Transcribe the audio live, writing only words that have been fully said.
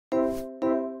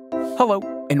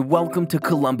Hello, and welcome to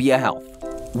Columbia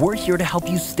Health. We're here to help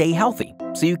you stay healthy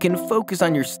so you can focus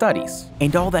on your studies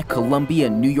and all that Columbia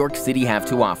and New York City have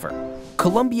to offer.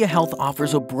 Columbia Health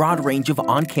offers a broad range of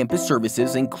on-campus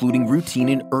services including routine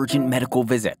and urgent medical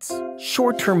visits,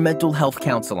 short-term mental health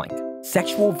counseling,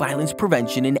 sexual violence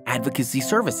prevention and advocacy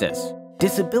services,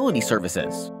 disability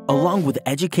services, along with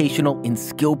educational and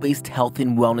skill-based health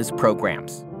and wellness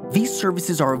programs. These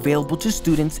services are available to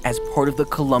students as part of the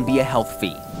Columbia Health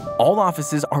fee. All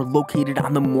offices are located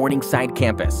on the Morningside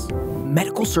campus.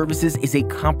 Medical services is a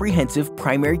comprehensive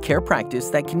primary care practice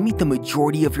that can meet the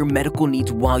majority of your medical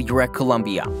needs while you're at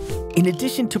Columbia. In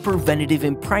addition to preventative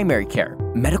and primary care,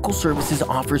 medical services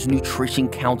offers nutrition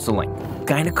counseling,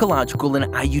 gynecological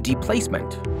and IUD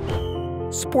placement,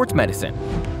 sports medicine,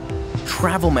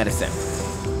 travel medicine,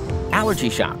 allergy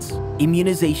shots,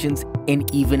 immunizations, and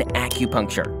even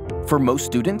acupuncture. For most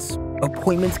students,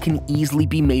 appointments can easily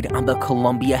be made on the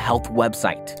Columbia Health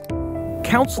website.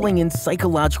 Counseling and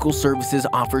psychological services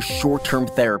offer short-term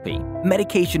therapy,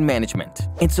 medication management,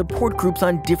 and support groups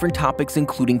on different topics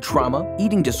including trauma,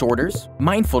 eating disorders,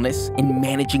 mindfulness, and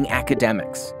managing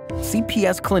academics.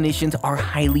 CPS clinicians are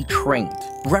highly trained,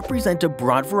 represent a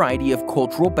broad variety of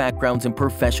cultural backgrounds and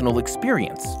professional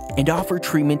experience, and offer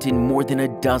treatment in more than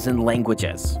a dozen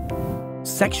languages.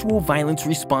 Sexual Violence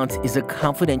Response is a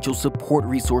confidential support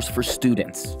resource for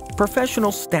students.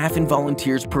 Professional staff and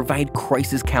volunteers provide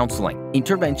crisis counseling,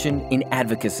 intervention, and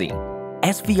advocacy.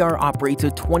 SVR operates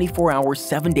a 24-hour,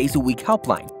 7 days a week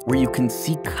helpline where you can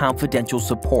seek confidential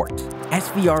support.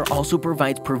 SVR also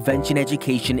provides prevention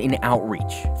education and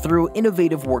outreach through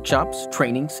innovative workshops,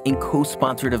 trainings, and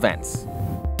co-sponsored events.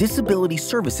 Disability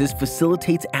Services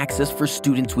facilitates access for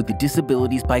students with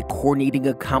disabilities by coordinating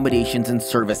accommodations and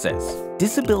services.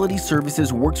 Disability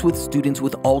Services works with students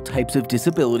with all types of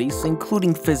disabilities,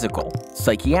 including physical,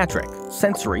 psychiatric,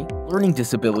 sensory, learning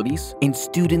disabilities, and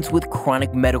students with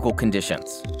chronic medical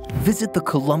conditions. Visit the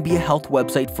Columbia Health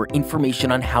website for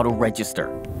information on how to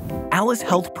register. Alice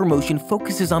Health Promotion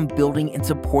focuses on building and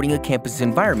supporting a campus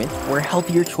environment where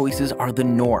healthier choices are the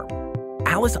norm.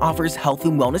 Alice offers health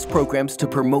and wellness programs to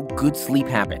promote good sleep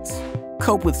habits,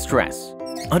 cope with stress,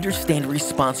 understand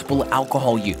responsible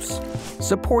alcohol use,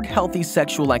 support healthy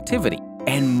sexual activity,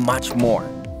 and much more.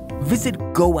 Visit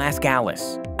Go Ask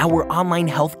Alice, our online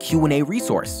health Q&A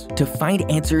resource, to find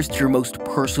answers to your most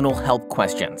personal health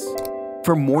questions.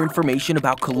 For more information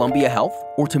about Columbia Health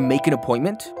or to make an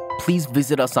appointment, please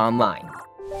visit us online.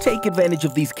 Take advantage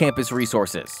of these campus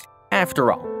resources.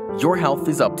 After all, your health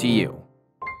is up to you.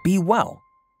 Be well,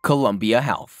 Columbia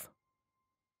Health.